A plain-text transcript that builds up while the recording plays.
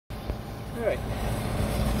Alright.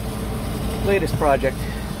 Latest project.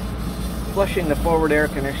 Flushing the forward air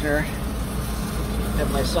conditioner.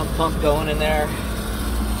 Have my sump pump going in there.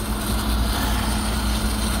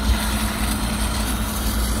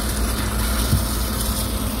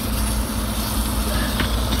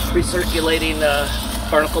 Recirculating the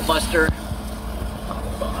barnacle buster.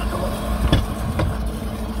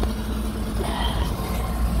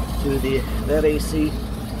 To that AC.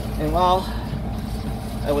 And while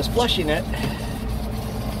I was flushing it,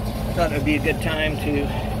 I thought it would be a good time to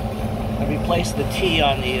replace the T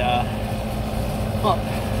on the pump.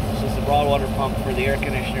 This is the raw water pump for the air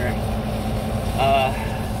conditioner.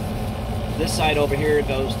 This side over here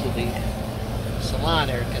goes to the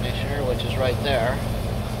salon air conditioner, which is right there.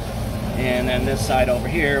 And then this side over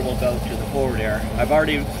here will go to the forward air. I've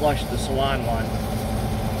already flushed the salon one.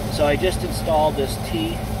 So I just installed this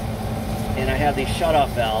T, and I have these shutoff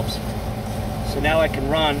valves. So now I can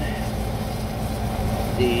run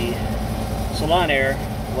the salon air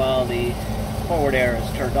while the forward air is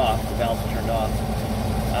turned off, the valve's turned off.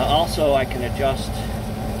 Also, I can adjust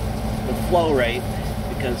the flow rate,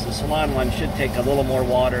 because the salon one should take a little more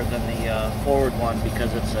water than the forward one,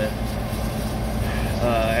 because it's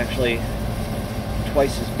actually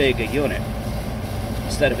twice as big a unit.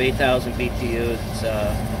 Instead of 8,000 BTUs,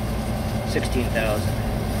 it's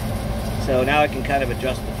 16,000. So now I can kind of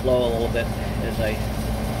adjust the flow a little bit as I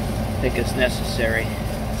think it's necessary.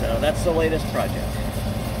 So that's the latest project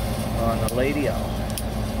on the Lady L.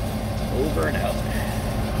 Over and out.